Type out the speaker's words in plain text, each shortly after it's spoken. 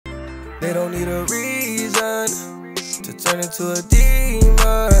They don't need a reason to turn into a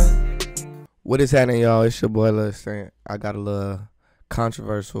demon. What is happening, y'all? It's your boy Sant. I got a little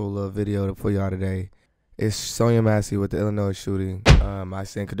controversial video for y'all today. It's Sonya Massey with the Illinois shooting. I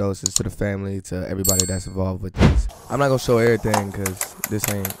send condolences to the family, to everybody that's involved with this. I'm not gonna show everything because this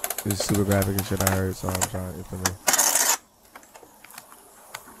is super graphic and shit I heard, so I'm trying to implement.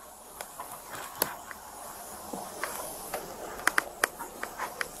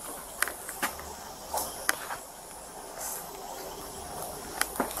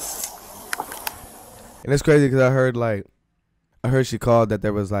 And it's crazy because I heard she called that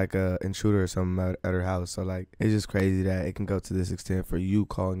there was like a intruder or something at her house. So like, it's just crazy that it can go to this extent for you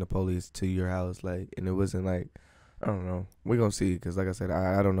calling the police to your house. Like, and it wasn't like, I don't know. We're going to see. Because like I said,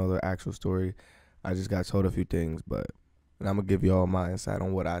 I don't know the actual story. I just got told a few things, and I'm going to give you all my insight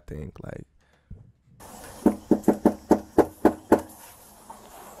on what I think. Like,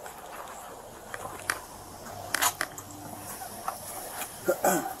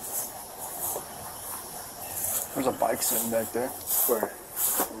 there's a bike sitting back there. Where?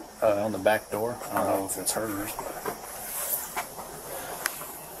 On the back door. I don't know if it's hers.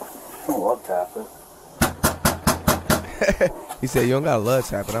 I love tap it. He said, you don't got to love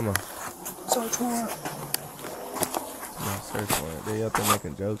tap it. I'm a Search warrant. No, search warrant. They up there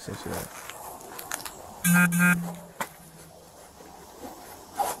making jokes and shit.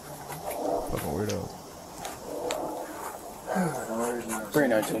 Fucking weirdos.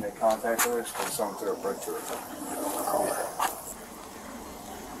 319. Make contact with us because someone threw a brick to her.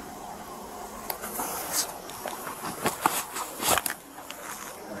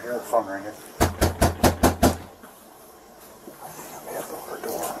 I hear the phone ringing. Let me open her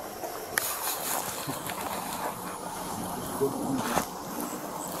door.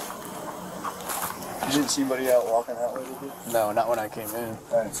 You didn't see anybody out walking that way, did you? No, not when I came in.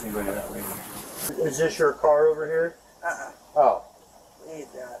 I didn't see anybody that way. Is this your car over here? Oh.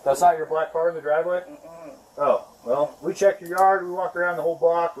 That's not your black car in the driveway? Oh, well, we checked your yard, we walked around the whole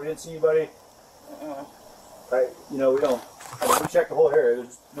block, we didn't see anybody. You know, we don't. We checked the whole area,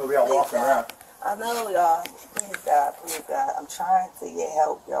 there's nobody out walking around. I know, y'all. Please, God. I'm trying to get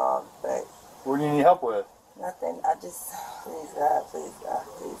help, y'all, but... What do you need help with? Nothing. I just... Please, God.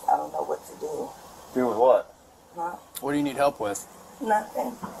 I don't know what to do. Do with what? Huh? What do you need help with?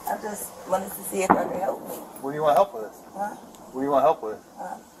 Nothing. I just wanted to see if y'all could help me. What do you want help with? Huh? What do you want help with?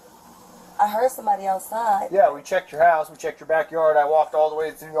 I heard somebody outside. Yeah, we checked your house, we checked your backyard. I walked all the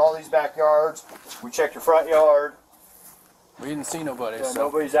way through all these backyards. We checked your front yard. We didn't see nobody. Yeah, so.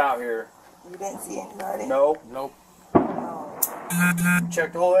 Nobody's out here. You didn't see anybody? Nope. Oh. We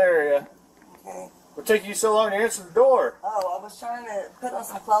checked the whole area. Okay. What took you so long to answer the door? Oh, I was trying to put on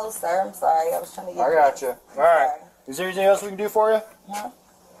some clothes, sir. I'm sorry. I was trying to get... I got you. All right. Is there anything else we can do for you? Huh?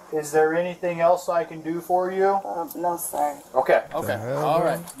 Is there anything else I can do for you? No, sir. Okay. Okay. All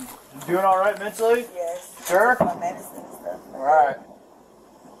right. You doing all right mentally? Yes. Sure? My medicine and stuff. All right.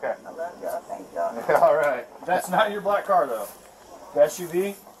 Okay. I love y'all. Thank y'all. All right. That's not your black car, though. The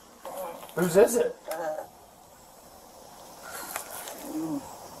SUV? Whose is it? You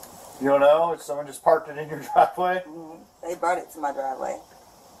don't know? Someone just parked it in your driveway? They brought it to my driveway.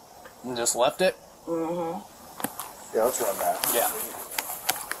 And just left it? Yeah, let's run that. Yeah.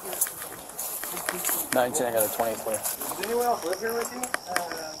 19, I got a 20 clear. Does anyone else live here with you?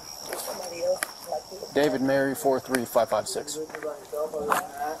 Somebody else like you. David Mary 43556. Yeah. You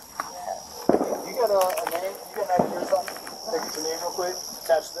got a name? You got an idea or something? Take your name real quick.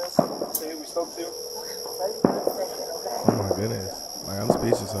 Attach this. See who we spoke to. oh my goodness. Like, I'm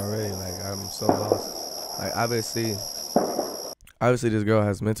speechless already. Like, I'm so lost. Like, obviously this girl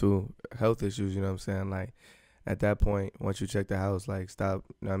has mental health issues, you know what I'm saying? Like, at that point, once you check the house, like, stop,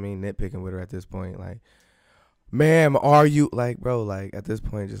 you know what I mean, nitpicking with her at this point. Like, ma'am, are you, like, bro, like, at this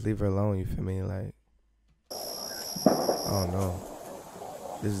point, just leave her alone, you feel me? Like, I don't know.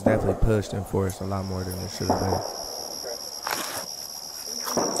 This is definitely pushed and forced a lot more than it should have been.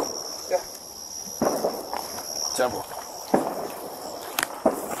 Temple.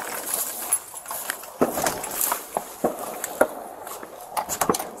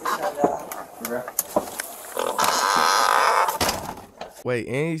 Wait,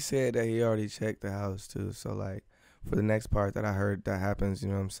 and he said that he already checked the house too. So like, for the next part that I heard that happens, you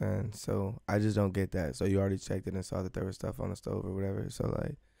know what I'm saying? So I just don't get that. So you already checked it and saw that there was stuff on the stove or whatever. So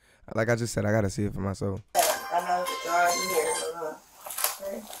like I just said, I gotta see it for myself. I know it's already here.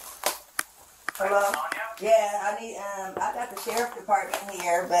 Okay. Hello? Yeah, I need I got the sheriff department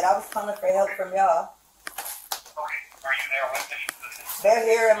here, but I was calling for help from y'all. Okay, are you there with them? They're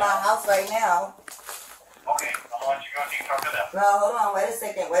here in my house right now. Okay, I'll let you go No, hold on. Wait a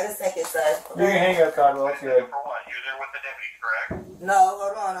second, sir. Okay. You can hang up, Codwell. It's good. For what? You're there with the deputy, correct? No,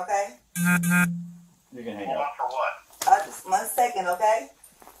 hold on, okay? You can hang Hold up. on for what? Just 1 second, okay?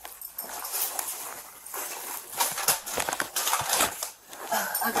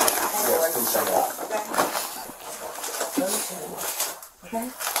 Yes, please hang up. Okay?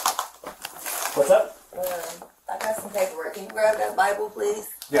 What's up? I got some paperwork. Can you grab that Bible, please?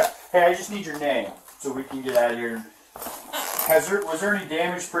 Yeah. Hey, I just need your name so we can get out of here. Was there any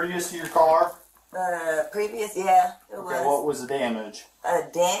damage previous to your car? Previous, yeah, it was. Okay, what was the damage? A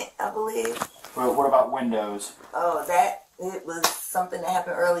dent, I believe. Well, what about windows? Oh, it was something that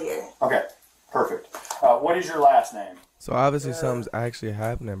happened earlier. Okay, perfect. What is your last name? So obviously something's actually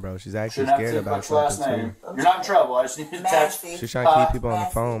happening, bro. She's actually Shouldn't have scared to about take much last something name. too. You're not in trouble. I just need to touch. Massey. She's trying to keep people on the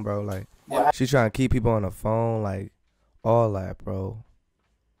Massey. phone, bro. Like, What? she's trying to keep people on the phone, like, all that, bro.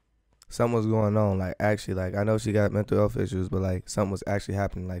 Something was going on, like, actually, like, I know she got mental health issues, but, like, something was actually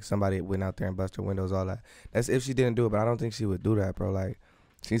happening. Like, somebody went out there and busted her windows, all that. That's if she didn't do it, but I don't think she would do that, bro. Like,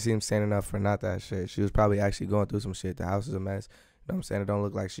 she seems standing up for not that shit. She was probably actually going through some shit. The house is a mess. You know what I'm saying? It don't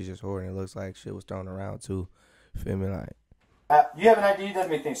look like she's just hoarding. It looks like shit was thrown around, too. Feel me? Like, You have an ID? That'd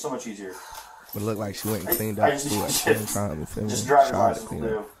make things so much easier. it looked like she went and cleaned I up, just too, need at the shit. same time. You feel me? Just driver's Tried to license will clean up.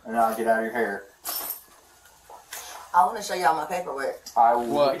 do, and then I'll get out of your hair. I want to show y'all my paperwork. I will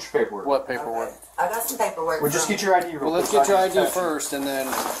What? get your paperwork. What paperwork? Okay. I got some paperwork. Well, just from- get your ID real Well, let's quick. get your so I ID can touch you. first, and then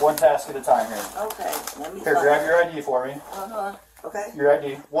One task at a time here. Okay, let me Here, find- grab your ID for me. Hold on. Okay. Your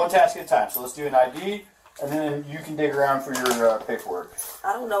ID. One task at a time. So let's do an ID, and then you can dig around for your paperwork.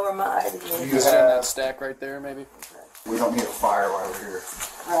 I don't know where my ID is. You just in that have, stack right there, maybe. we don't need a fire while we're here.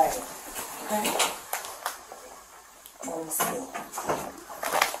 Right. Okay. Let me see.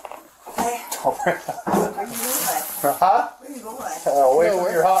 Okay. Where you going? Huh? Where you going? Away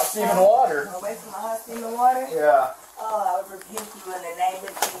from your hot steaming water. Away from my hot steaming water? Yeah. Oh, I would rebuke you in the name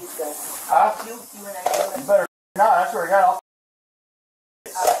of Jesus. Huh? Rebuke you in the name of You better not. That's where I got off.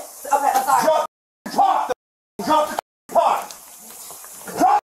 Okay, I'm sorry. Drop the pot. Drop the pot.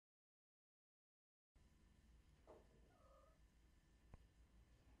 Drop.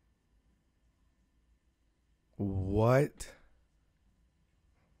 What?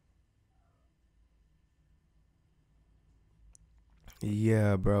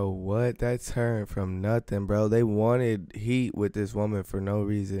 Yeah, bro. What? That turned from nothing, bro. They wanted heat with this woman for no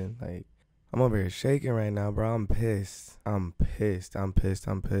reason. Like, I'm over here shaking right now, bro. I'm pissed. I'm pissed. I'm pissed.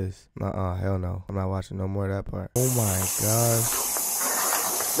 I'm pissed. Hell no. I'm not watching no more of that part. Oh my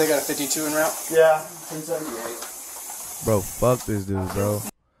gosh. They got a 52 en route. Yeah. 1078. Bro, fuck this dude, bro.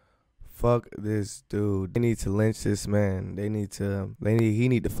 Fuck this dude. They need to lynch this man. He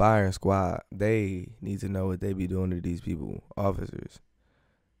need the firing squad. They need to know what they be doing to these people, officers.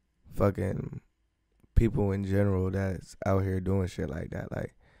 Fucking people in general that's out here doing shit like that.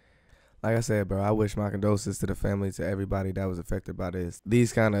 Like I said, bro, I wish my condolences to the family, to everybody that was affected by this.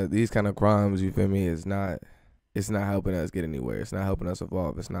 These kind of crimes, you feel me, it's not helping us get anywhere. It's not helping us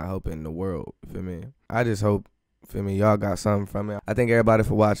evolve. It's not helping the world, you feel me? I just hope, feel me, y'all got something from it. I thank everybody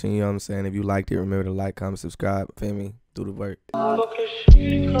for watching, you know what I'm saying? If you liked it, remember to like, comment, subscribe, feel me, do the work.